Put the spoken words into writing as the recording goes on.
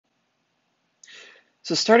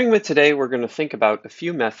So starting with today, we're going to think about a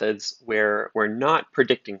few methods where we're not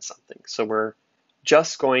predicting something. So we're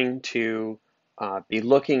just going to be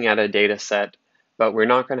looking at a data set, but we're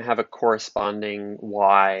not going to have a corresponding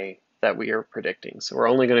Y that we are predicting. So we're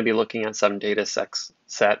only going to be looking at some data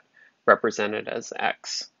set represented as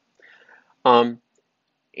X. And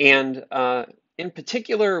in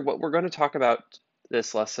particular, what we're going to talk about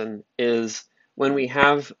this lesson is when we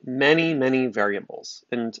have many, many variables.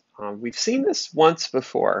 And we've seen this once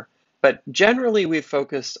before, but generally we've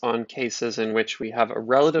focused on cases in which we have a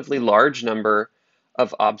relatively large number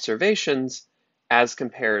of observations as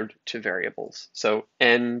compared to variables. So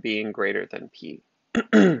n being greater than p.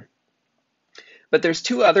 But there's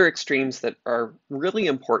two other extremes that are really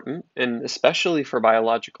important, and especially for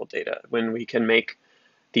biological data, when we can make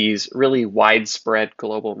these really widespread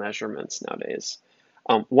global measurements nowadays.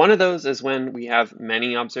 One of those is when we have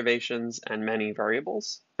many observations and many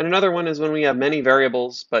variables. And another one is when we have many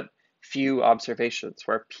variables but few observations,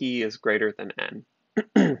 where p is greater than n.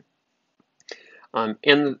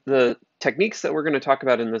 And the techniques that we're going to talk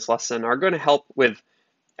about in this lesson are going to help with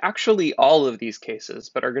actually all of these cases,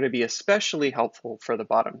 but are going to be especially helpful for the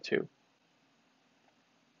bottom two.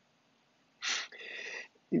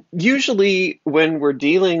 Usually, when we're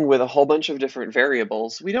dealing with a whole bunch of different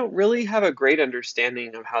variables, we don't really have a great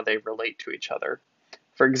understanding of how they relate to each other.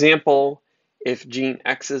 For example, if gene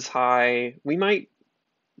X is high, we might,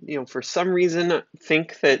 for some reason,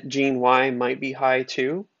 think that gene Y might be high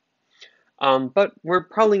too, but we're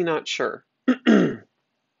probably not sure.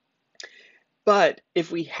 But if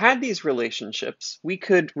we had these relationships, we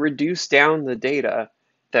could reduce down the data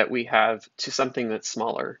that we have to something that's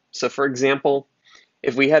smaller. So for example,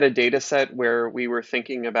 if we had a data set where we were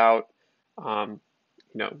thinking about,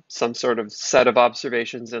 some sort of set of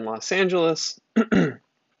observations in Los Angeles, and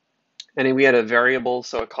we had a variable,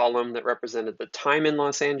 so a column that represented the time in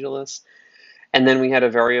Los Angeles, and then we had a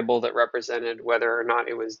variable that represented whether or not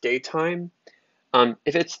it was daytime.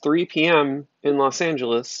 If it's 3 p.m. in Los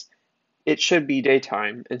Angeles, it should be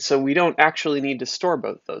daytime, and so we don't actually need to store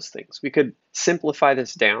both those things. We could simplify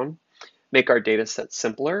this down, make our data set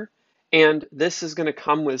simpler, and this is going to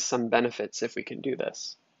come with some benefits if we can do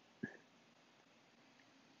this.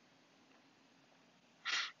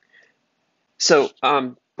 So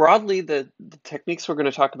broadly, the techniques we're going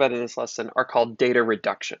to talk about in this lesson are called data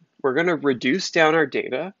reduction. We're going to reduce down our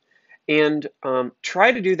data and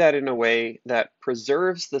try to do that in a way that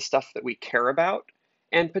preserves the stuff that we care about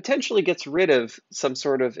and potentially gets rid of some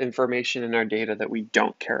sort of information in our data that we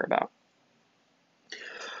don't care about.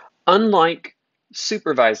 Unlike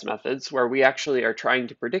supervised methods, where we actually are trying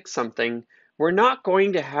to predict something, we're not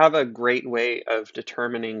going to have a great way of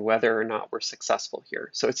determining whether or not we're successful here.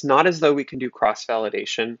 So it's not as though we can do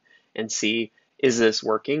cross-validation and see, is this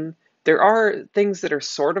working? There are things that are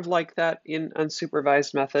sort of like that in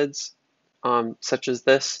unsupervised methods, such as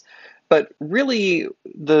this, but really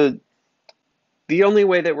the only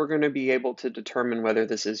way that we're going to be able to determine whether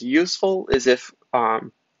this is useful is if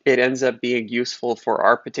it ends up being useful for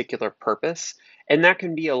our particular purpose, and that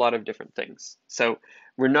can be a lot of different things. So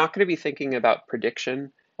we're not going to be thinking about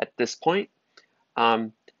prediction at this point,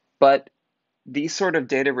 but these sort of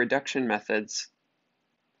data reduction methods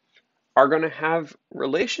are going to have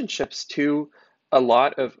relationships to a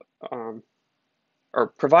lot of, or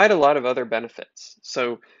provide a lot of other benefits.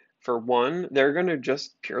 So for one, they're going to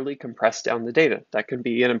just purely compress down the data. That can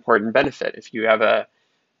be an important benefit. If you have a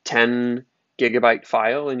 10 gigabyte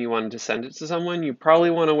file and you wanted to send it to someone, you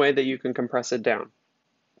probably want a way that you can compress it down.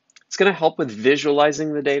 It's going to help with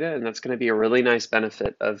visualizing the data, and that's going to be a really nice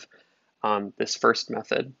benefit of this first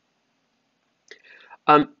method.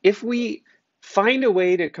 If we find a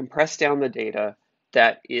way to compress down the data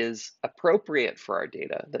that is appropriate for our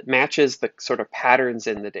data, that matches the sort of patterns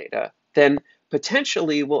in the data, then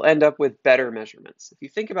potentially we'll end up with better measurements. If you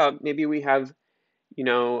think about, maybe we have,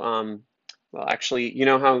 well, actually, you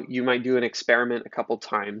know how you might do an experiment a couple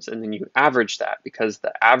times and then you average that, because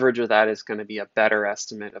the average of that is going to be a better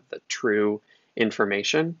estimate of the true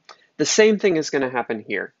information. The same thing is going to happen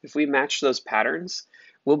here. If we match those patterns,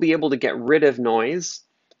 we'll be able to get rid of noise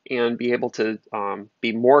and be able to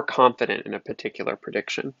be more confident in a particular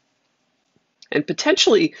prediction. And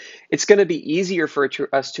potentially, it's going to be easier for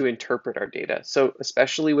us to interpret our data. So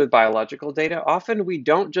especially with biological data, often we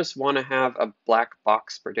don't just want to have a black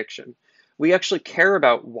box prediction. We actually care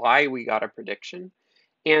about why we got a prediction,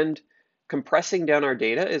 and compressing down our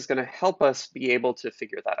data is going to help us be able to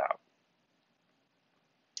figure that out.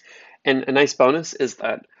 And a nice bonus is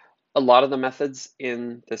that a lot of the methods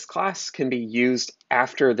in this class can be used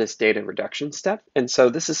after this data reduction step. And so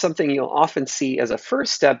this is something you'll often see as a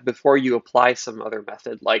first step before you apply some other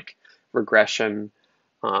method like regression,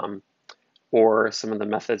 um, or some of the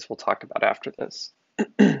methods we'll talk about after this.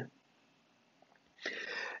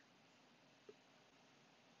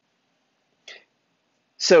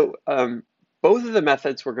 So both of the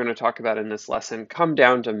methods we're going to talk about in this lesson come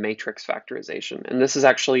down to matrix factorization. And this is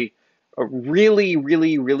actually a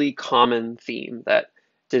really common theme, that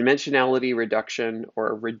dimensionality reduction,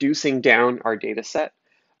 or reducing down our data set,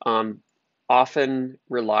 often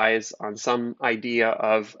relies on some idea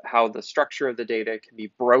of how the structure of the data can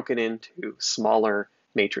be broken into smaller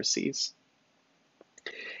matrices.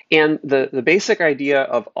 And the basic idea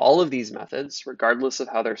of all of these methods, regardless of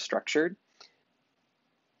how they're structured,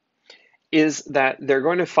 is that they're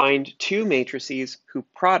going to find two matrices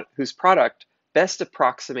whose product best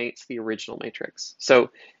approximates the original matrix.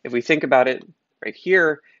 So if we think about it right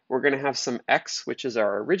here, we're going to have some X, which is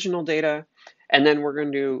our original data, and then we're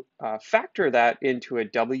going to factor that into a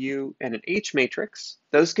W and an H matrix.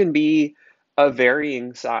 Those can be of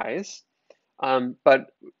varying size,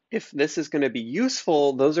 but if this is going to be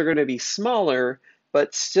useful, those are going to be smaller,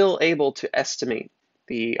 but still able to estimate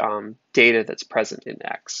the data that's present in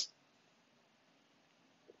X.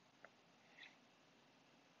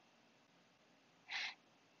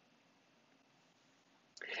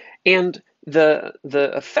 And the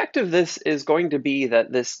effect of this is going to be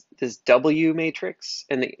that this W matrix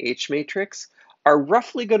and the H matrix are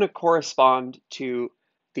roughly going to correspond to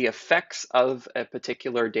the effects of a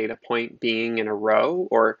particular data point being in a row,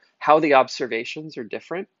 or how the observations are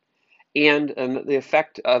different, and the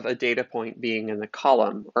effect of a data point being in the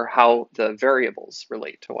column, or how the variables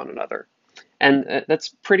relate to one another. And that's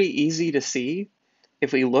pretty easy to see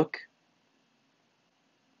if we look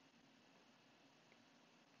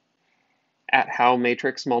at how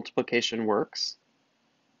matrix multiplication works.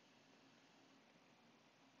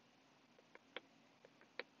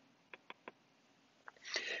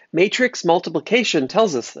 Matrix multiplication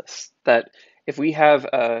tells us this, that if we have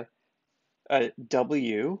a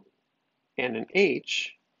W and an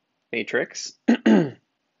H matrix, that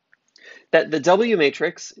the W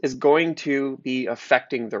matrix is going to be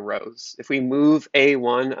affecting the rows. If we move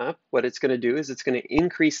A1 up, what it's going to do is it's going to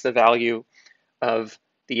increase the value of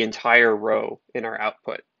the entire row in our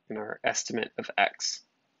output, in our estimate of X.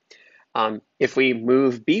 If we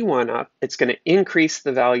move B1 up, it's going to increase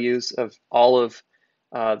the values of all of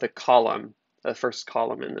the column, the first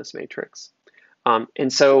column in this matrix.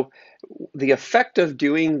 And so the effect of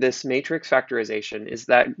doing this matrix factorization is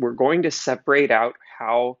that we're going to separate out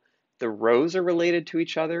how the rows are related to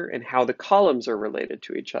each other and how the columns are related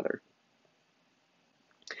to each other.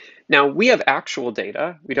 Now, we have actual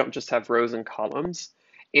data. We don't just have rows and columns.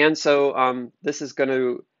 And so this is going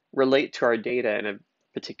to relate to our data in a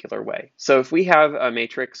particular way. So if we have a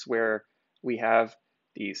matrix where we have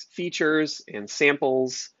these features and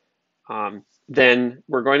samples, then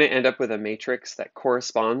we're going to end up with a matrix that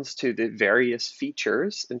corresponds to the various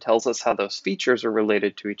features and tells us how those features are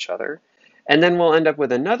related to each other. And then we'll end up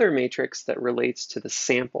with another matrix that relates to the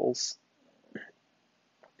samples,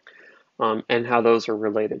 and how those are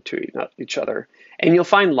related to each other. And you'll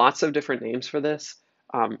find lots of different names for this.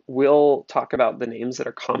 We'll talk about the names that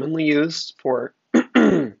are commonly used for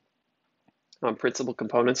principal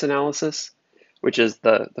components analysis, which is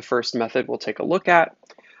the first method we'll take a look at.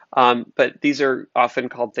 But these are often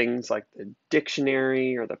called things like the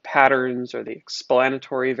dictionary, or the patterns, or the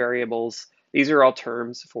explanatory variables. These are all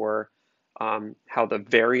terms for how the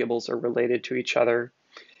variables are related to each other.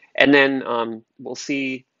 And then we'll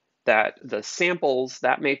see that the samples,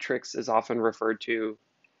 that matrix is often referred to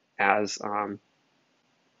as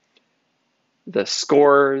the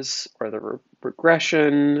scores, or the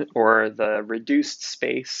regression, or the reduced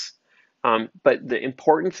space. But the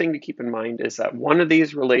important thing to keep in mind is that one of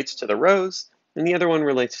these relates to the rows and the other one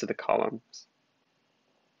relates to the columns.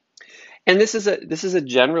 And this is a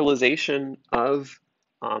generalization of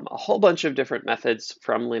a whole bunch of different methods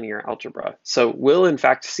from linear algebra. So we'll in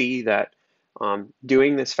fact see that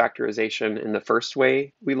doing this factorization in the first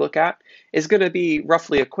way we look at is going to be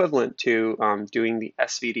roughly equivalent to doing the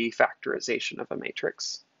SVD factorization of a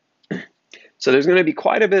matrix. So there's going to be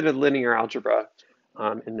quite a bit of linear algebra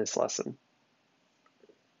in this lesson.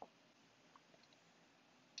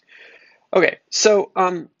 Okay, so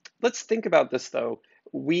let's think about this though.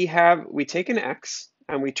 We take an X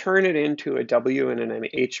and we turn it into a W and an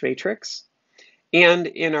H matrix. And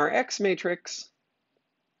in our X matrix,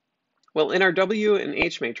 well, in our W and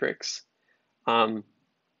H matrix,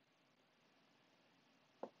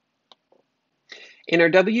 In our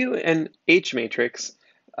W and H matrix,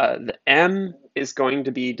 the M is going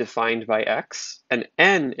to be defined by X, and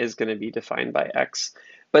N is going to be defined by X.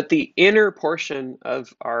 But the inner portion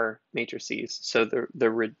of our matrices, so the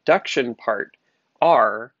reduction part,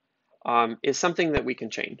 R, is something that we can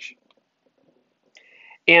change.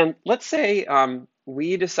 And let's say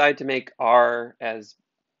we decide to make R as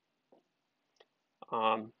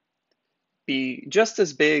be just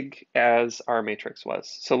as big as our matrix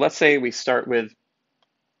was. So let's say we start with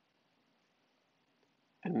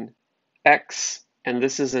an X, and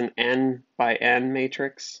this is an N by N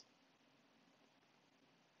matrix.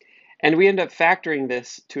 And we end up factoring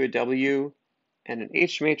this to a W and an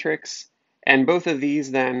H matrix. And both of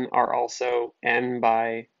these then are also N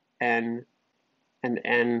by N and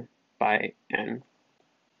N by N.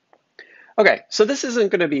 Okay, so this isn't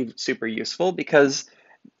going to be super useful because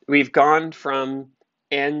we've gone from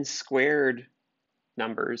N squared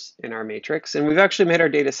numbers in our matrix, and we've actually made our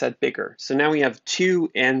data set bigger. So now we have two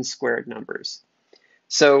N squared numbers.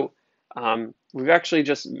 So we've actually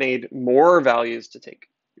just made more values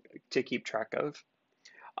to keep track of.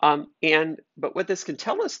 But what this can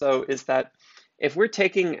tell us though is that if we're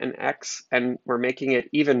taking an X and we're making it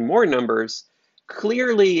even more numbers,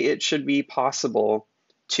 clearly it should be possible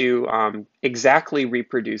to exactly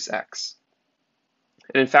reproduce X.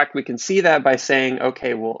 And in fact, we can see that by saying,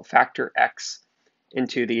 okay, we'll factor X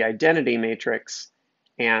into the identity matrix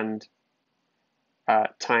and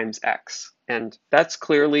times X. And that's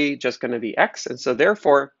clearly just going to be X. And so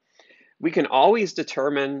therefore, we can always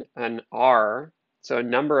determine an R, so a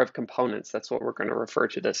number of components, that's what we're going to refer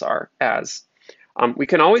to this R as. We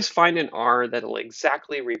can always find an R that will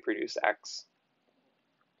exactly reproduce X.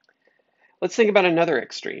 Let's think about another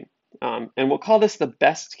extreme. And we'll call this the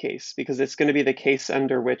best case because it's going to be the case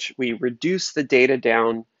under which we reduce the data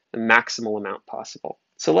down the maximal amount possible.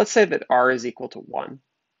 So let's say that R is equal to 1.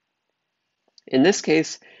 In this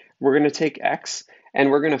case, we're going to take X and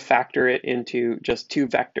we're going to factor it into just two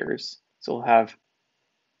vectors. So we'll have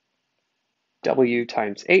W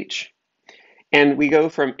times H. And we go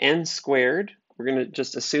from N squared. We're going to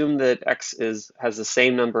just assume that X has the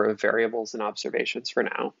same number of variables and observations for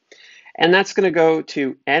now. And that's going to go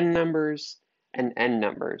to N numbers and N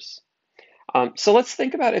numbers. So let's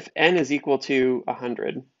think about if N is equal to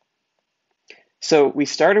 100. So we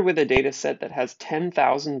started with a data set that has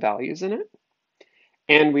 10,000 values in it,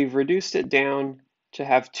 and we've reduced it down to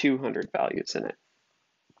have 200 values in it.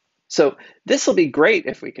 So this will be great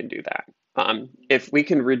if we can do that. If we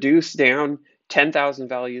can reduce down 10,000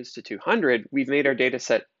 values to 200, we've made our data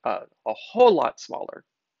set a whole lot smaller.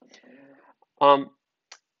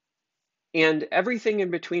 And everything in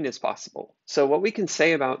between is possible. So what we can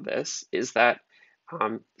say about this is that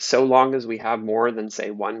so long as we have more than,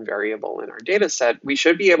 say, one variable in our data set, we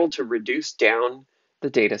should be able to reduce down the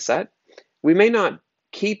data set. We may not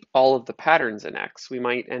keep all of the patterns in X. We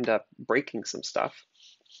might end up breaking some stuff.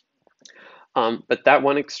 But that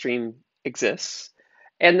one extreme exists.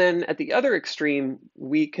 And then at the other extreme,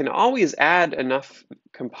 we can always add enough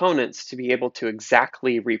components to be able to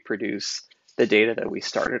exactly reproduce the data that we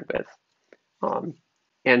started with.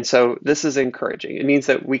 And so this is encouraging. It means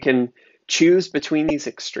that we can choose between these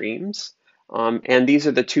extremes, and these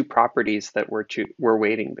are the two properties that we're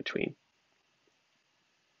weighting between.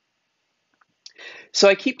 So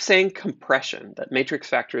I keep saying compression, that matrix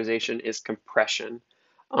factorization is compression.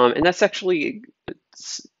 And that's actually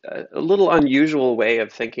a little unusual way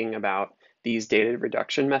of thinking about these data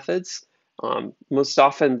reduction methods. Most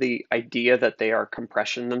often the idea that they are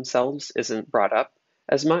compression themselves isn't brought up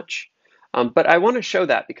as much. But I want to show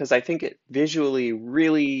that because I think it visually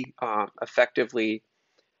really effectively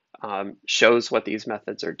shows what these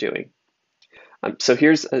methods are doing. So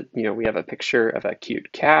here's, we have a picture of a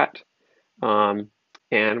cute cat, and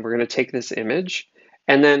we're going to take this image,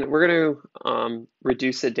 and then we're going to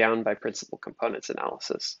reduce it down by principal components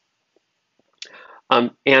analysis.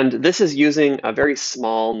 And this is using a very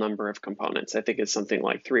small number of components. I think it's something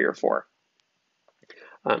like 3 or 4.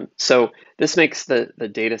 So this makes the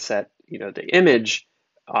data set, the image,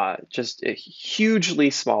 just hugely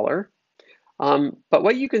smaller. But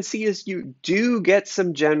what you can see is you do get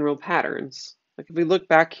some general patterns. Like if we look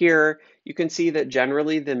back here, you can see that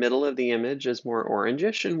generally the middle of the image is more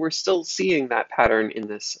orangish, and we're still seeing that pattern in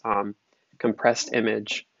this compressed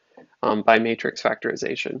image by matrix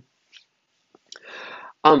factorization.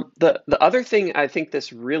 The other thing I think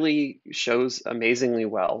this really shows amazingly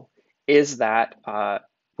well is that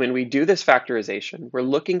when we do this factorization, we're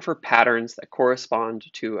looking for patterns that correspond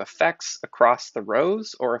to effects across the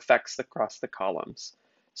rows or effects across the columns.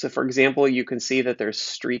 So for example, you can see that there's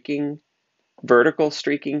streaking, vertical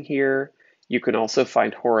streaking here. You can also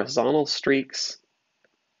find horizontal streaks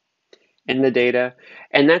in the data.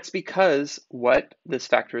 And that's because what this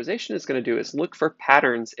factorization is going to do is look for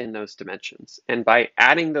patterns in those dimensions. And by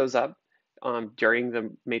adding those up during the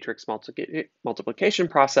matrix multiplication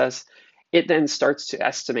process, it then starts to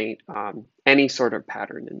estimate any sort of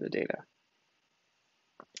pattern in the data.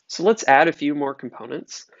 So let's add a few more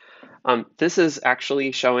components. This is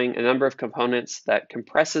actually showing a number of components that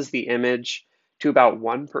compresses the image to about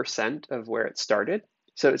 1% of where it started.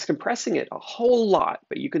 So it's compressing it a whole lot,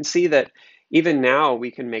 but you can see that even now we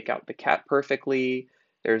can make out the cat perfectly.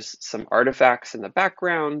 There's some artifacts in the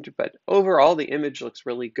background, but overall the image looks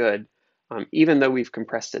really good, even though we've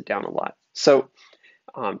compressed it down a lot. So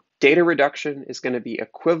data reduction is going to be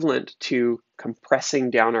equivalent to compressing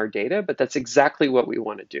down our data, but that's exactly what we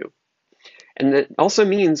want to do. And that also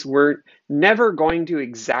means we're never going to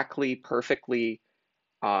exactly perfectly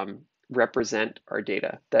represent our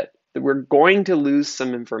data, that we're going to lose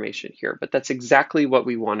some information here, but that's exactly what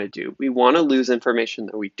we want to do. We want to lose information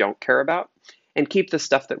that we don't care about and keep the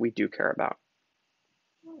stuff that we do care about.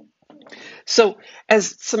 So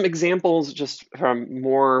as some examples just from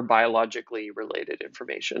more biologically related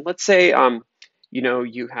information, let's say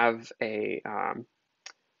you have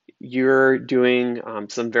you're doing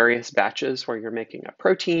some various batches where you're making a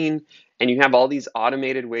protein and you have all these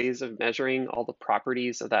automated ways of measuring all the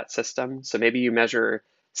properties of that system. So maybe you measure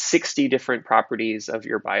 60 different properties of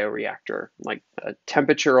your bioreactor, like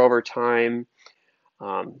temperature over time,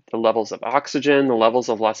 the levels of oxygen, the levels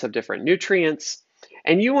of lots of different nutrients,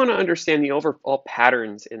 and you want to understand the overall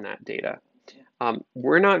patterns in that data.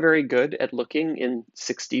 We're not very good at looking in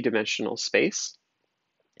 60-dimensional space.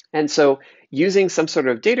 And so using some sort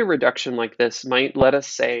of data reduction like this might let us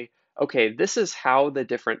say, okay, this is how the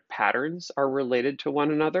different patterns are related to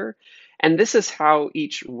one another. And this is how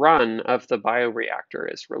each run of the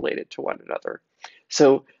bioreactor is related to one another.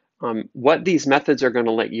 So what these methods are going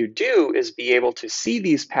to let you do is be able to see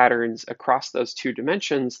these patterns across those two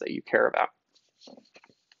dimensions that you care about.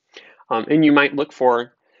 And you might look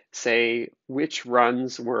for, say, which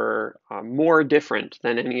runs were more different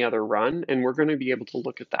than any other run, and we're going to be able to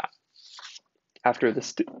look at that after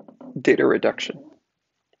this data reduction.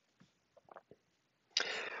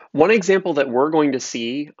 One example that we're going to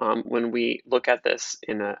see when we look at this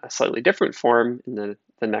in a slightly different form in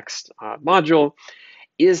the next module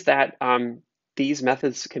is that these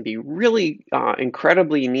methods can be really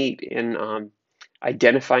incredibly neat in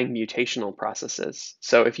identifying mutational processes.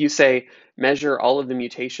 So if you say measure all of the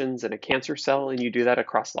mutations in a cancer cell and you do that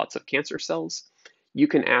across lots of cancer cells, you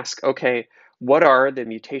can ask, okay, what are the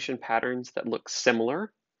mutation patterns that look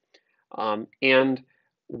similar? And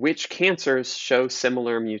which cancers show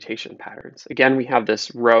similar mutation patterns? Again, we have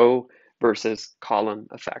this row versus column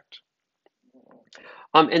effect.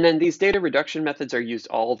 And then these data reduction methods are used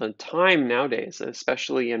all the time nowadays,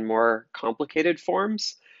 especially in more complicated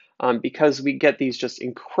forms, because we get these just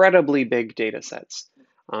incredibly big data sets.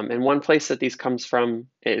 And one place that these comes from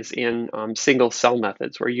is in single cell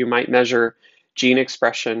methods, where you might measure gene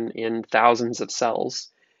expression in thousands of cells.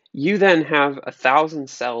 You then have 1,000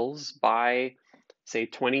 cells by, say,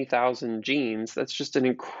 20,000 genes. That's just an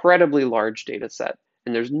incredibly large data set.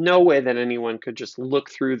 And there's no way that anyone could just look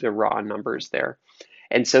through the raw numbers there.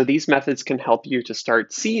 And so these methods can help you to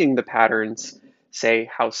start seeing the patterns, say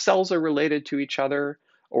how cells are related to each other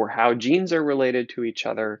or how genes are related to each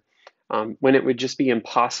other, when it would just be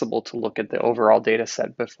impossible to look at the overall data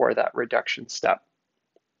set before that reduction step.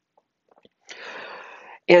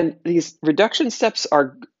 And these reduction steps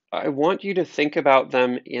are, I want you to think about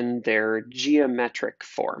them in their geometric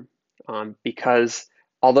form, because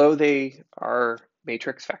although they are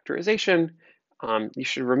matrix factorization, you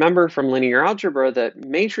should remember from linear algebra that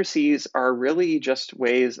matrices are really just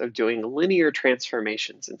ways of doing linear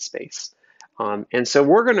transformations in space. And so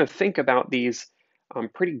we're going to think about these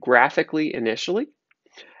pretty graphically initially,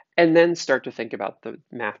 and then start to think about the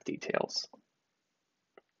math details.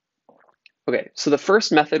 Okay, so the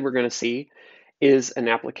first method we're going to see is an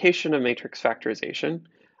application of matrix factorization.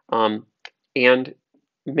 And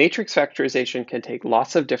matrix factorization can take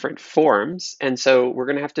lots of different forms. And so we're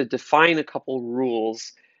going to have to define a couple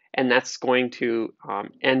rules, and that's going to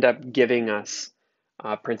end up giving us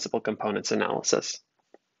principal components analysis.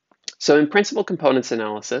 So in principal components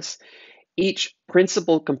analysis, each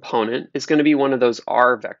principal component is going to be one of those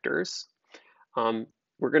R vectors.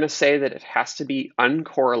 We're going to say that it has to be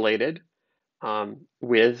uncorrelated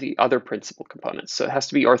with the other principal components. So it has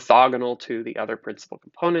to be orthogonal to the other principal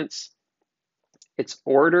components. It's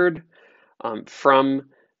ordered from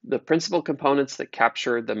the principal components that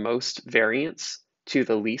capture the most variance to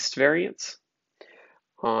the least variance.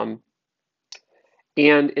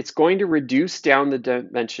 And it's going to reduce down the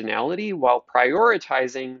dimensionality while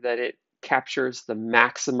prioritizing that it captures the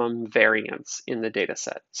maximum variance in the data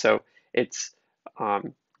set. So it's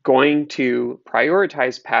going to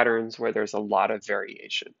prioritize patterns where there's a lot of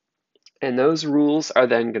variation. And those rules are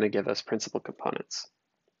then going to give us principal components.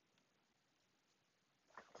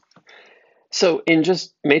 So in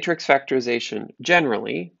just matrix factorization,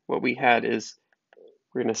 generally, what we had is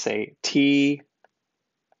we're going to say T,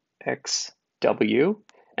 X, W,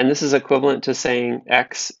 and this is equivalent to saying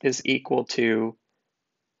X is equal to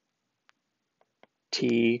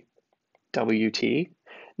T, W, T.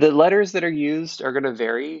 The letters that are used are going to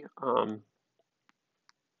vary,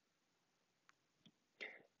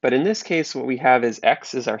 but in this case, what we have is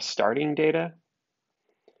X is our starting data,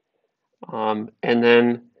 and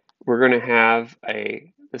then we're going to have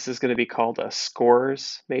this is going to be called a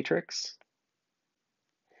scores matrix,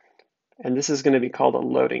 and this is going to be called a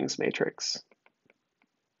loadings matrix.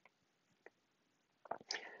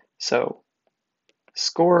 So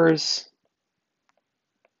scores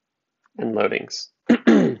and loadings.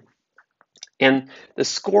 And the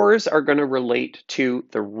scores are going to relate to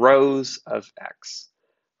the rows of X.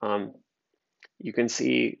 You can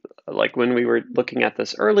see, like when we were looking at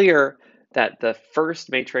this earlier, that the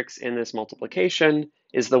first matrix in this multiplication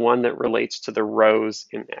is the one that relates to the rows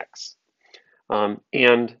in X.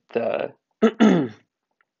 And the, the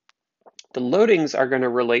loadings are going to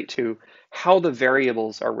relate to how the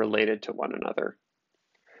variables are related to one another.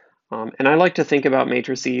 And I like to think about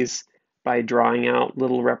matrices by drawing out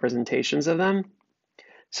little representations of them.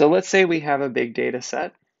 So let's say we have a big data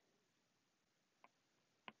set.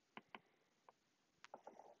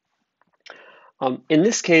 In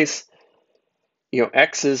this case,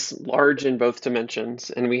 X is large in both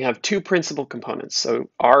dimensions, and we have two principal components.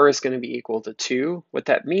 So R is going to be equal to 2. What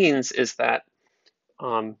that means is that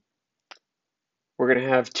we're going to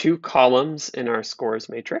have 2 columns in our scores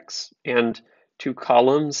matrix and 2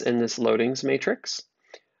 columns in this loadings matrix.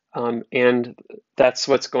 And that's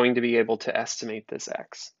what's going to be able to estimate this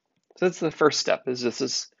X. So that's the first step, is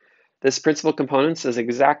this principal components is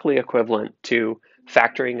exactly equivalent to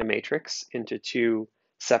factoring a matrix into 2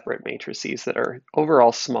 separate matrices that are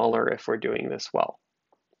overall smaller if we're doing this well.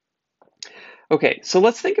 Okay, so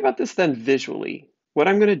let's think about this then visually. What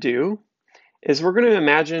I'm going to do is we're going to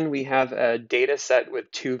imagine we have a data set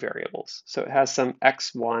with 2 variables. So it has some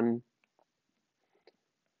x1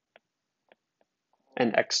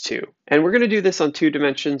 and x2. And we're going to do this on 2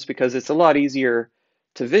 dimensions because it's a lot easier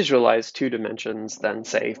to visualize 2 dimensions than,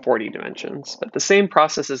 say, 40 dimensions. But the same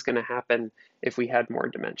process is going to happen if we had more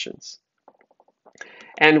dimensions.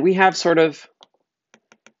 And we have sort of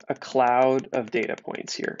a cloud of data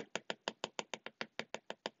points here.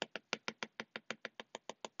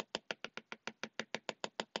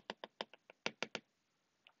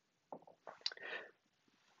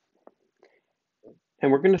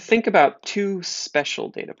 And we're going to think about 2 special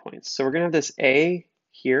data points. So we're going to have this A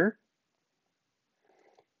here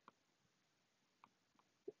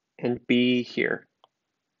and B here.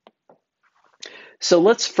 So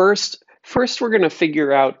let's first we're going to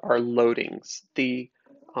figure out our loadings, the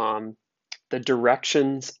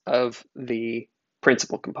directions of the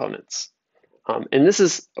principal components. And this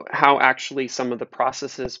is how actually some of the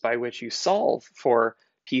processes by which you solve for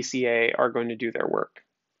PCA are going to do their work.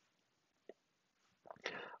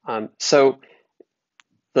 So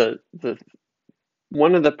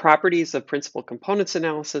one of the properties of principal components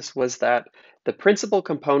analysis was that the principal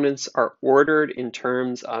components are ordered in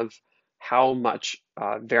terms of how much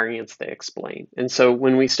variance they explain. And so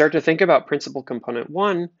when we start to think about principal component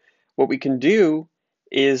 1, what we can do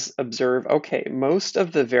is observe, okay, most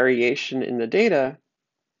of the variation in the data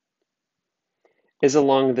is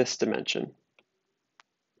along this dimension.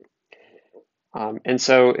 And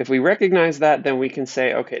so if we recognize that, then we can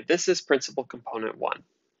say, okay, this is principal component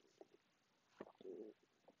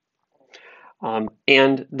 1.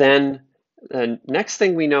 And then the next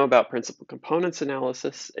thing we know about principal components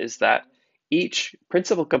analysis is that each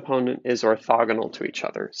principal component is orthogonal to each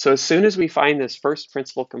other. So as soon as we find this first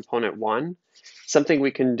principal component 1, something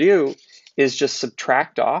we can do is just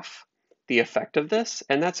subtract off the effect of this,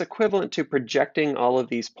 and that's equivalent to projecting all of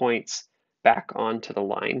these points back onto the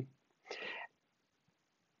line.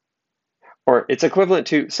 Or it's equivalent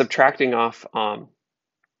to subtracting off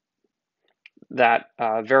that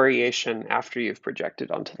variation after you've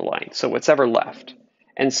projected onto the line. So what's ever left.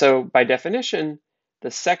 And so by definition, the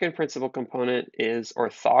second principal component is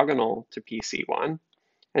orthogonal to PC1.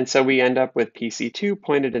 And so we end up with PC2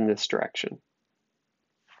 pointed in this direction.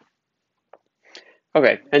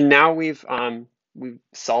 Okay, and now we've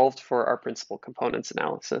solved for our principal components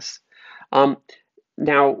analysis.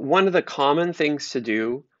 Now, one of the common things to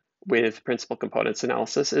do with principal components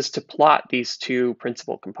analysis is to plot these two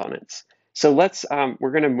principal components. So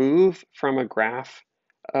we're going to move from a graph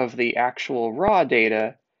of the actual raw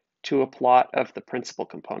data to a plot of the principal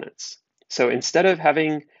components. So instead of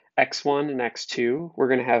having x1 and x2, we're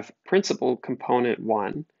going to have principal component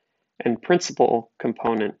 1 and principal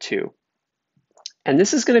component 2. And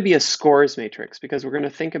this is going to be a scores matrix because we're going to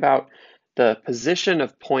think about the position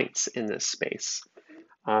of points in this space.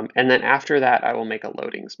 And then after that, I will make a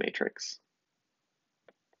loadings matrix.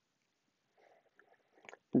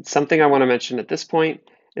 And something I want to mention at this point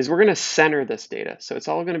is we're going to center this data. So it's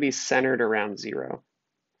all going to be centered around 0.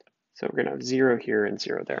 So we're going to have 0 here and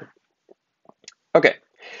 0 there. Okay,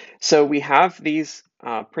 so we have these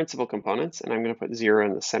principal components, and I'm going to put 0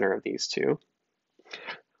 in the center of these two.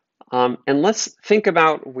 And let's think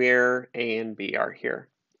about where A and B are here.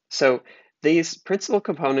 So these principal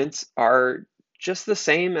components are just the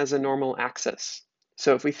same as a normal axis.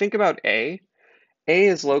 So if we think about A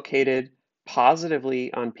is located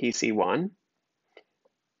positively on PC1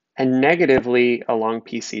 and negatively along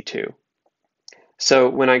PC2. So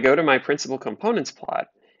when I go to my principal components plot,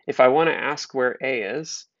 if I want to ask where A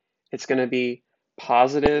is, it's going to be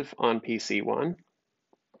positive on PC1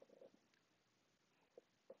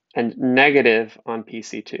 and negative on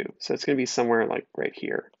PC2. So it's going to be somewhere like right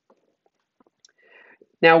here.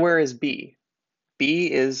 Now, where is B?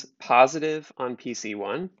 B is positive on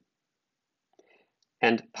PC1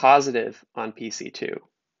 and positive on PC2.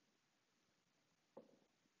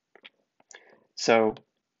 So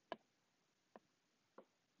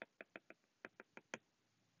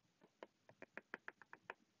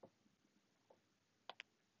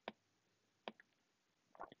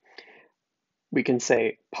we can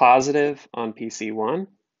say positive on PC1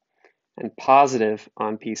 and positive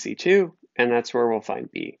on PC2, and that's where we'll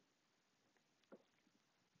find B.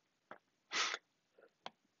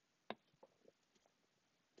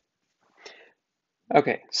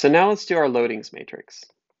 Okay, so now let's do our loadings matrix.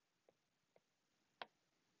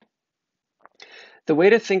 The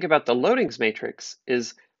way to think about the loadings matrix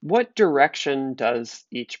is what direction does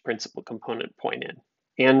each principal component point in?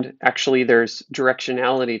 And actually there's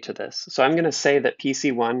directionality to this. So I'm going to say that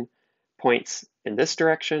PC1 points in this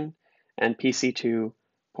direction and PC2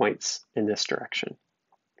 points in this direction.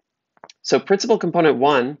 So principal component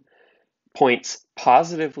 1 points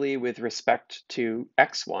positively with respect to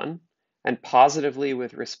x1 and positively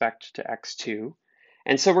with respect to x2.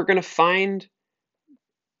 And so we're going to find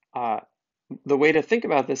the way to think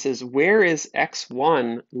about this is where is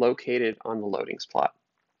x1 located on the loadings plot?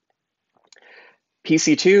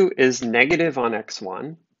 PC2 is negative on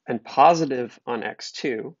x1 and positive on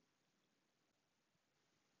x2.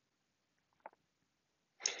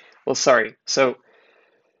 Well, sorry, so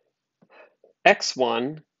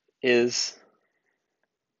x1 is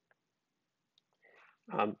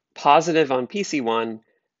positive on PC1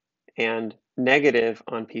 and negative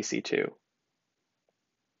on PC2.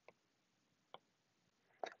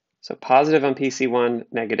 So positive on PC1,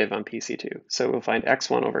 negative on PC2. So we'll find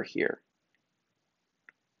x1 over here.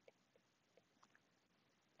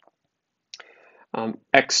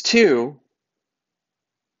 X2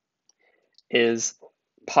 is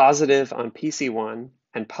positive on PC1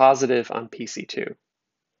 and positive on PC2.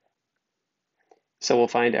 So we'll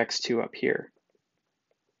find x2 up here.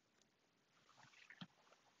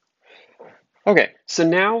 Okay, so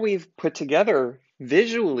now we've put together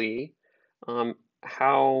visually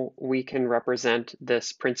how we can represent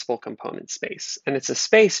this principal component space. And it's a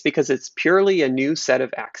space because it's purely a new set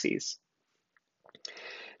of axes.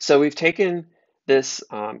 So we've taken this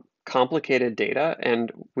complicated data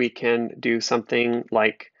and we can do something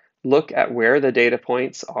like look at where the data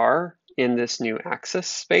points are in this new axis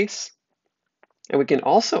space. And we can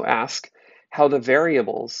also ask how the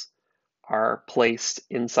variables are placed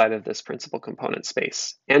inside of this principal component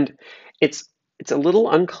space. And it's a little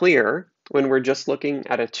unclear when we're just looking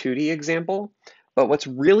at a 2D example, but what's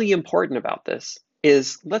really important about this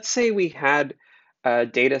is, let's say we had a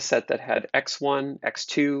data set that had x1,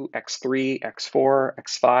 x2, x3, x4,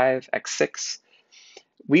 x5, x6.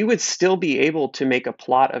 We would still be able to make a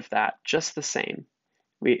plot of that just the same.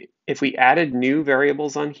 If we added new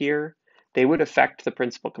variables on here, they would affect the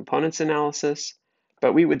principal components analysis,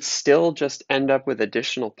 but we would still just end up with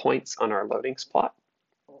additional points on our loadings plot.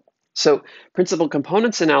 So principal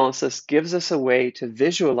components analysis gives us a way to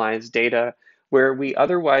visualize data where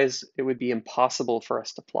otherwise it would be impossible for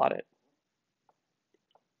us to plot it.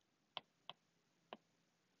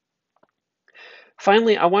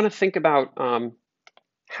 Finally, I want to think about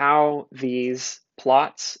how these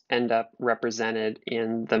plots end up represented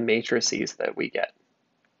in the matrices that we get.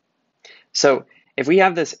 So if we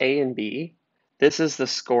have this A and B, this is the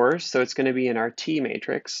scores, so it's going to be in our T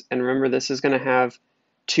matrix. And remember, this is going to have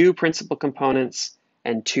two principal components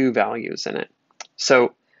and two values in it.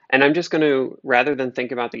 So, and I'm just going to, rather than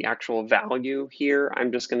think about the actual value here,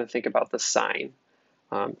 I'm just going to think about the sign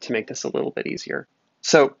to make this a little bit easier.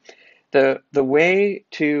 So the way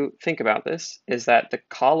to think about this is that the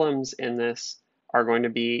columns in this are going to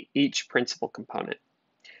be each principal component.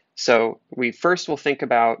 So we first will think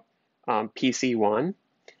about PC1,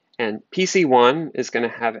 and PC1 is going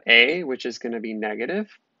to have A, which is going to be negative,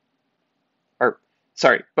 or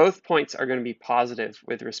sorry, both points are going to be positive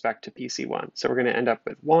with respect to PC1. So we're going to end up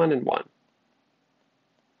with 1 and 1.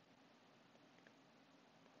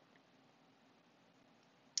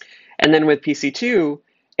 And then with PC2,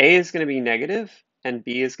 A is going to be negative and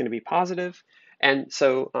B is going to be positive. And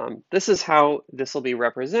so this is how this will be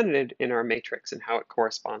represented in our matrix and how it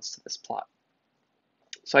corresponds to this plot.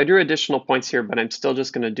 So I drew additional points here, but I'm still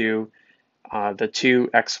just going to do the two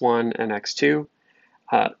x1 and x2.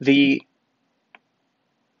 The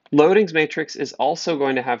loadings matrix is also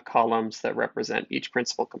going to have columns that represent each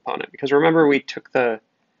principal component, because remember we took the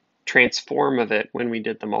transform of it when we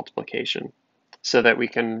did the multiplication so that we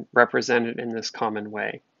can represent it in this common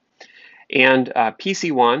way. And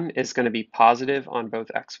PC1 is going to be positive on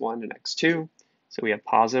both x1 and x2. So we have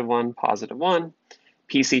positive 1, positive 1.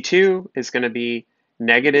 PC2 is going to be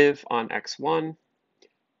negative on x1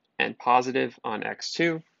 and positive on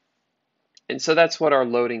x2. And so that's what our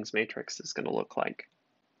loadings matrix is going to look like.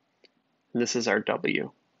 And this is our W.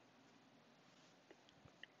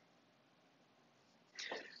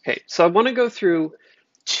 Okay, so I want to go through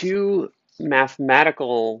two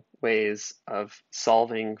mathematical ways of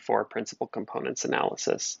solving for principal components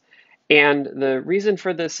analysis. And the reason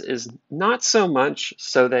for this is not so much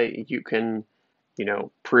so that you can,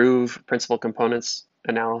 prove principal components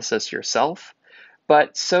analysis yourself,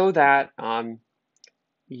 but so that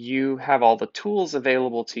you have all the tools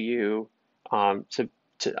available to you to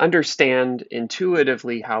understand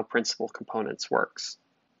intuitively how principal components works.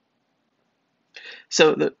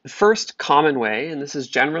 So the first common way, and this is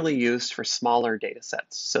generally used for smaller data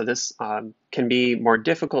sets, so this can be more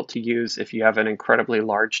difficult to use if you have an incredibly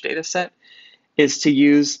large data set, is to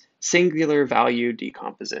use singular value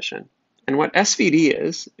decomposition. And what SVD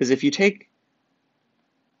is if you take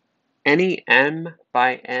any m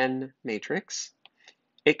by n matrix,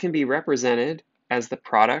 it can be represented as the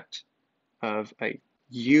product of a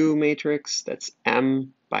U matrix that's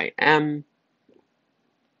m by m,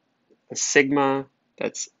 a sigma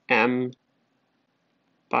that's m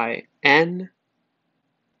by n,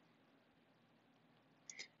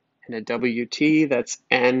 and a WT that's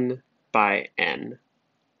n by n.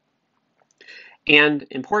 And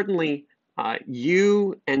importantly,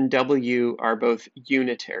 U and W are both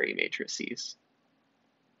unitary matrices,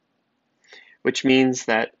 which means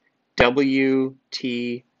that WTW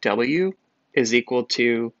is equal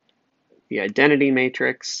to the identity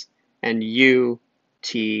matrix, and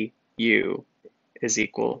UTU is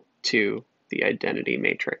equal to the identity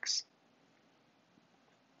matrix.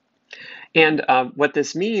 And what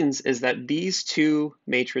this means is that these two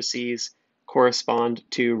matrices correspond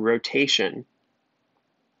to rotation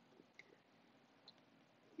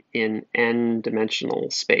in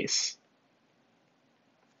n-dimensional space.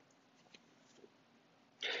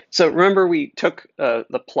 So remember we took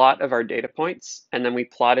the plot of our data points and then we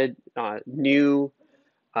plotted new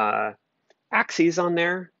axes on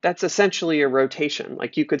there. That's essentially a rotation.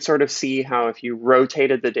 Like you could sort of see how if you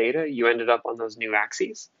rotated the data, you ended up on those new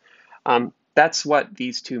axes. That's what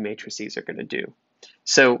these two matrices are going to do.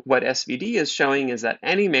 So what SVD is showing is that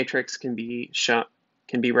any matrix can be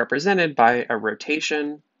represented by a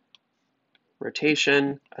rotation,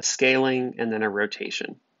 a scaling, and then a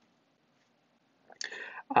rotation.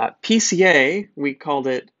 PCA,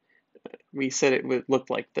 we said it would look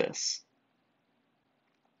like this.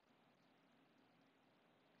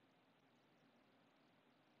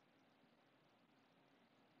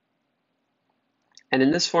 And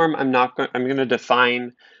in this form, I'm going to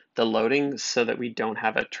define the loading so that we don't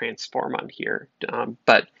have a transform on here.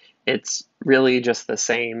 But it's really just the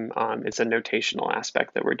same. It's a notational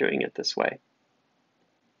aspect that we're doing it this way.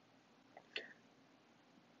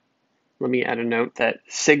 Let me add a note that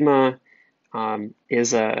sigma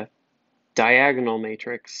is a diagonal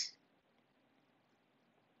matrix,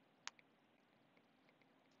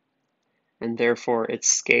 and therefore it's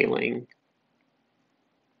scaling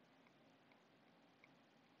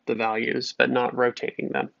the values, but not rotating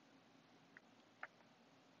them.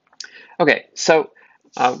 Okay, so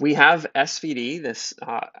we have SVD, this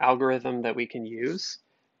algorithm that we can use,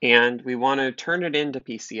 and we want to turn it into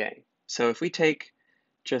PCA. So if we take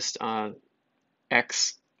just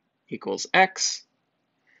x equals x,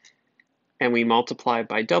 and we multiply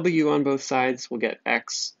by w on both sides, we'll get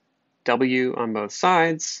x w on both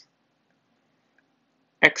sides.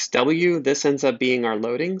 xw, this ends up being our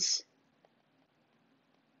loadings.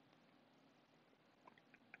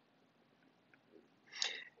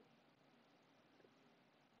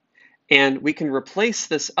 And we can replace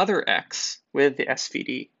this other x with the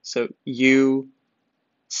SVD. So u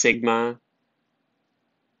sigma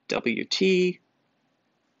wt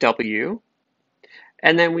w.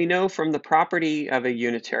 And then we know from the property of a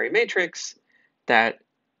unitary matrix that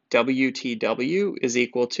WTW is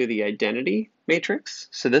equal to the identity matrix.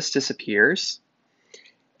 So this disappears.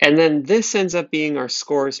 And then this ends up being our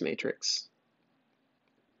scores matrix.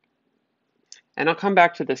 And I'll come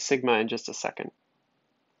back to this sigma in just a second.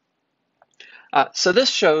 So this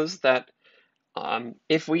shows that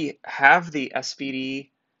if we have the SVD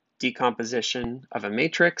decomposition of a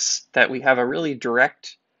matrix, that we have a really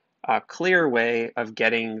direct, clear way of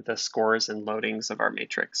getting the scores and loadings of our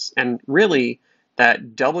matrix. And really,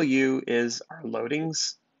 that W is our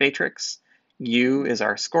loadings matrix, U is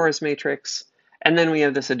our scores matrix, and then we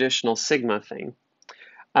have this additional sigma thing.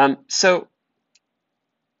 So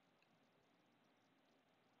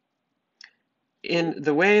in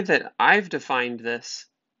the way that I've defined this,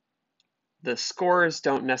 the scores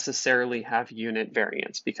don't necessarily have unit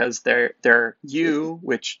variance because they're U,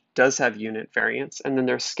 which does have unit variance, and then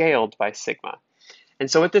they're scaled by sigma. And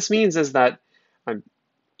so what this means is that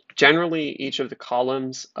generally each of the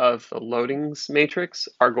columns of the loadings matrix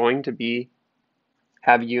are going to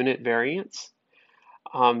have unit variance,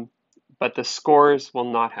 but the scores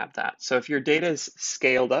will not have that. So if your data is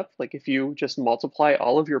scaled up, like if you just multiply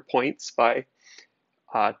all of your points by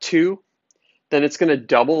 2, then it's going to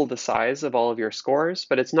double the size of all of your scores,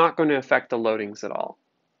 but it's not going to affect the loadings at all.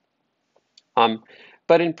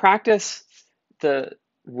 But in practice,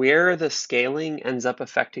 where the scaling ends up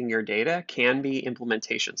affecting your data can be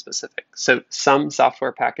implementation specific. So some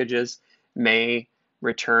software packages may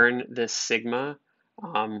return this sigma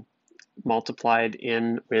multiplied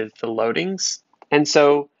in with the loadings. And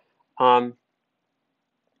so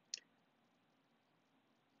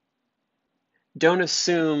don't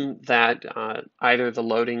assume that either the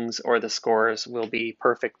loadings or the scores will be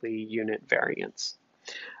perfectly unit variance.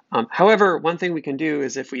 However, one thing we can do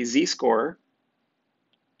is if we z-score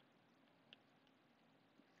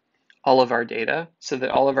all of our data so that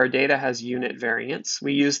all of our data has unit variance,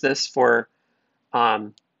 we use this for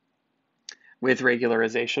with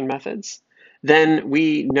regularization methods, then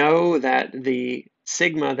we know that the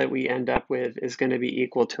sigma that we end up with is going to be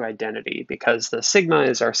equal to identity because the sigma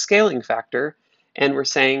is our scaling factor. And we're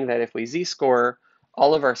saying that if we z-score,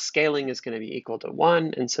 all of our scaling is going to be equal to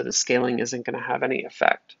 1. And so the scaling isn't going to have any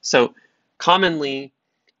effect. So commonly,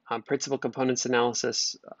 principal components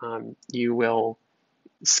analysis, you will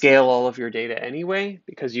scale all of your data anyway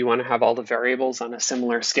because you want to have all the variables on a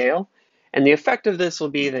similar scale. And the effect of this will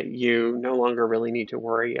be that you no longer really need to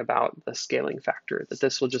worry about the scaling factor, that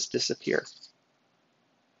this will just disappear.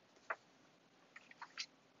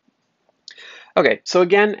 Okay, so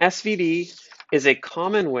again, SVD is a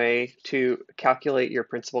common way to calculate your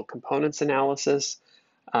principal components analysis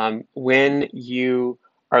when you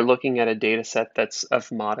are looking at a data set that's of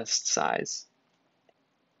modest size.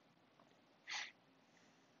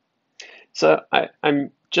 So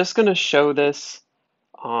I'm just going to show this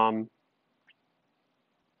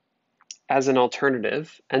as an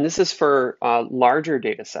alternative, and this is for larger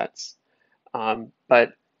data sets.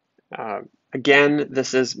 But again,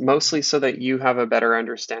 this is mostly so that you have a better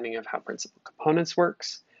understanding of how principal components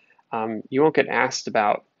works. You won't get asked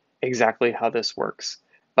about exactly how this works,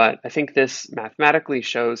 but I think this mathematically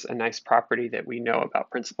shows a nice property that we know about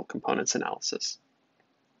principal components analysis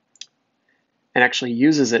and actually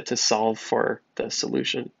uses it to solve for the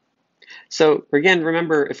solution. So again,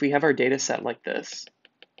 remember, if we have our data set like this,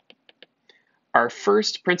 our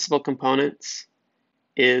first principal components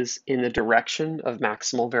is in the direction of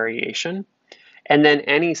maximal variation. And then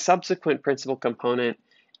any subsequent principal component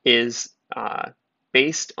is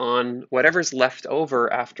based on whatever's left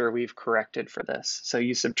over after we've corrected for this. So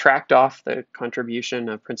you subtract off the contribution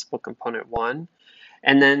of principal component 1,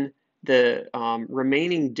 and then the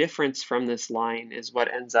remaining difference from this line is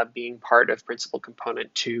what ends up being part of principal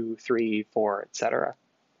component 2, 3, 4, etc.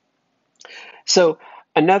 So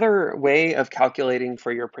another way of calculating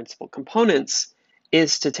for your principal components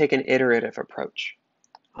is to take an iterative approach.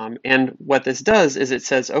 And what this does is it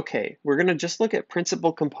says, okay, we're going to just look at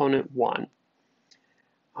principal component 1.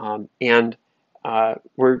 And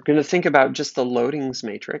we're going to think about just the loadings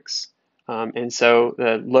matrix And so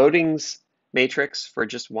the loadings matrix for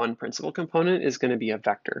just one principal component is going to be a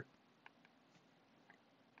vector.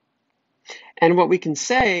 And what we can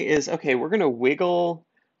say is, okay, we're going to wiggle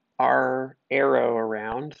our arrow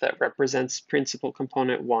around that represents principal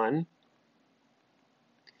component 1.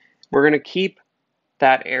 We're going to keep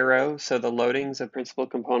that arrow, so the loadings of principal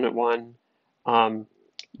component 1,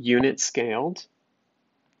 unit scaled.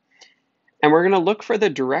 And we're going to look for the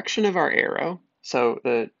direction of our arrow. So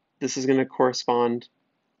this is going to correspond.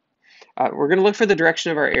 We're going to look for the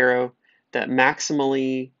direction of our arrow that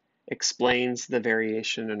maximally explains the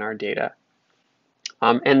variation in our data.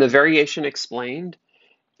 And the variation explained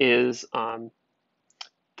is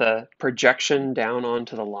the projection down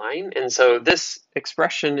onto the line. And so this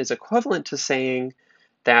expression is equivalent to saying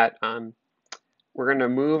that we're going to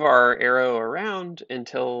move our arrow around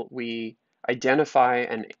until we identify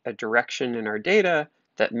a direction in our data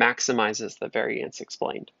that maximizes the variance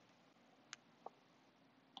explained.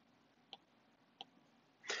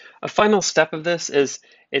 A final step of this is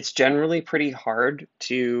it's generally pretty hard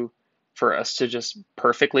for us to just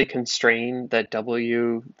perfectly constrain that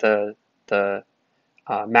W, the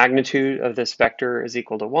magnitude of this vector is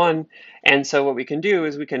equal to 1. And so what we can do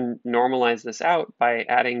is we can normalize this out by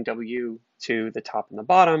adding W to the top and the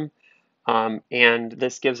bottom. And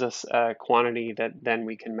this gives us a quantity that then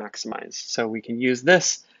we can maximize. So we can use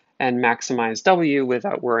this and maximize W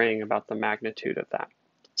without worrying about the magnitude of that.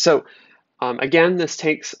 So again, this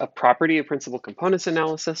takes a property of principal components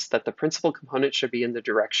analysis that the principal component should be in the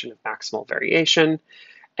direction of maximal variation,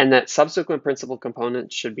 and that subsequent principal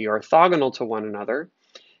components should be orthogonal to one another,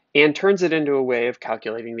 and turns it into a way of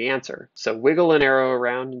calculating the answer. So wiggle an arrow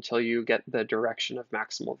around until you get the direction of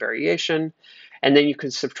maximal variation, and then you can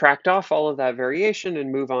subtract off all of that variation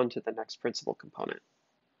and move on to the next principal component.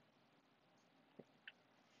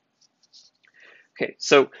 Okay,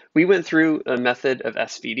 so we went through a method of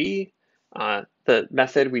SVD. The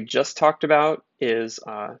method we just talked about is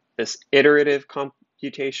this iterative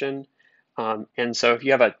computation. And so if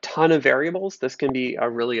you have a ton of variables, this can be a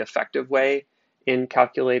really effective way in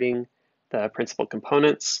calculating the principal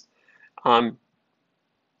components. And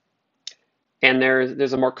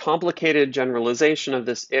there's a more complicated generalization of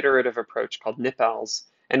this iterative approach called NIPALS,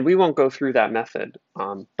 and we won't go through that method,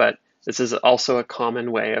 but this is also a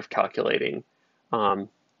common way of calculating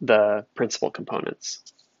the principal components.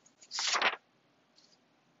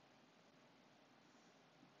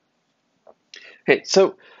 Okay,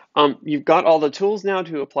 so you've got all the tools now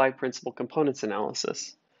to apply principal components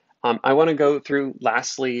analysis. I want to go through,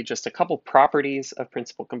 lastly, just a couple properties of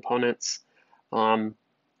principal components so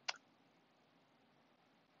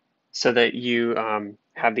that you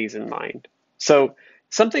have these in mind. So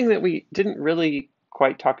something that we didn't really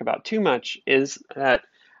quite talk about too much is that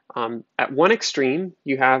at one extreme,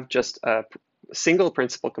 you have just a single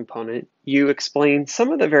principal component. You explain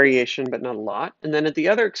some of the variation, but not a lot. And then at the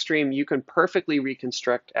other extreme, you can perfectly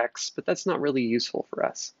reconstruct X, but that's not really useful for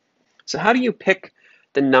us. So how do you pick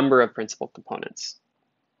the number of principal components?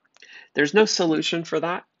 There's no solution for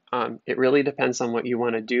that. It really depends on what you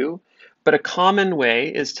want to do. But a common way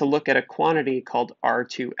is to look at a quantity called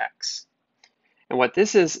R2X. And what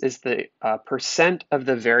this is the percent of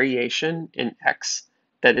the variation in X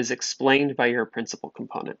that is explained by your principal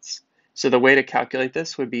components. So the way to calculate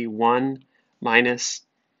this would be 1 minus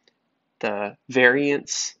the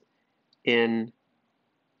variance in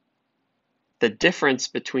the difference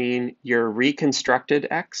between your reconstructed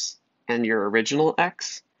X and your original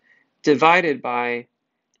X divided by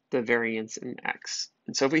the variance in X.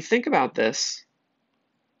 And so if we think about this,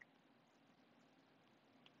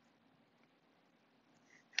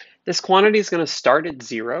 this quantity is going to start at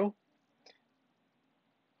 0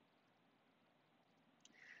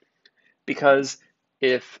 because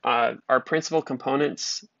if our principal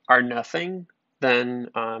components are nothing, then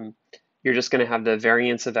you're just going to have the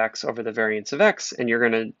variance of X over the variance of X, and you're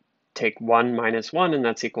going to take 1 minus 1, and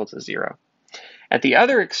that's equal to 0. At the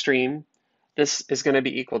other extreme, this is going to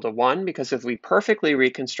be equal to 1 because if we perfectly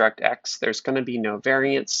reconstruct X, there's going to be no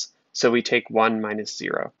variance, so we take 1 minus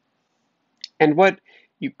 0. And what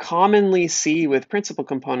you commonly see with principal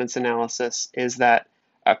components analysis is that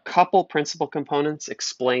a couple principal components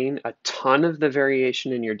explain a ton of the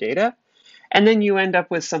variation in your data, and then you end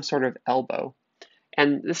up with some sort of elbow.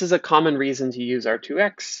 And this is a common reason to use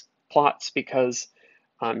R2X plots because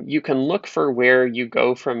you can look for where you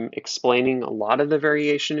go from explaining a lot of the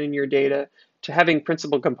variation in your data to having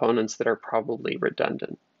principal components that are probably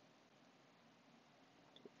redundant.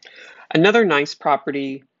 Another nice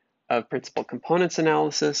property of principal components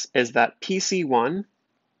analysis is that PC1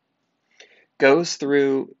 goes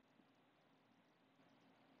through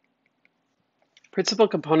Principal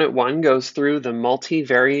component one goes through the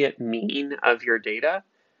multivariate mean of your data.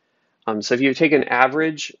 So if you take an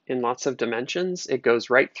average in lots of dimensions, it goes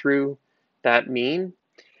right through that mean,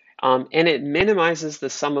 and it minimizes the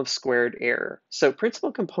sum of squared error. So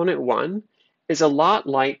principal component one is a lot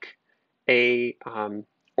like a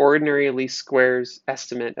ordinary least squares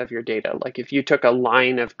estimate of your data. Like if you took a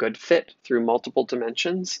line of good fit through multiple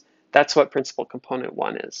dimensions, that's what principal component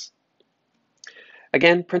one is.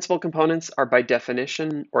 Again, principal components are by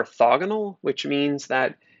definition orthogonal, which means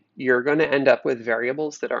that you're going to end up with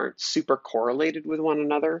variables that aren't super correlated with one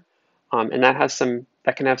another, and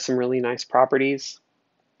that can have some really nice properties.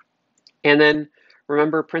 And then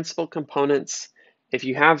remember, principal components. If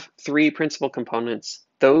you have three principal components,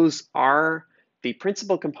 those are the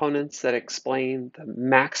principal components that explain the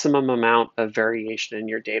maximum amount of variation in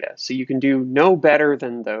your data. So you can do no better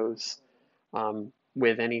than those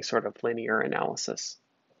with any sort of linear analysis.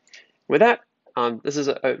 With that, this is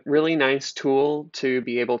a really nice tool to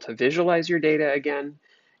be able to visualize your data again.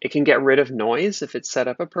 It can get rid of noise if it's set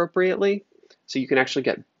up appropriately, so you can actually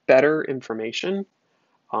get better information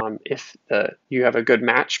if you have a good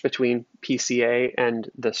match between PCA and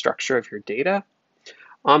the structure of your data.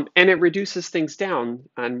 And it reduces things down.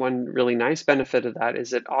 And one really nice benefit of that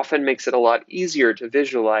is it often makes it a lot easier to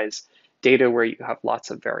visualize data where you have lots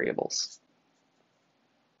of variables.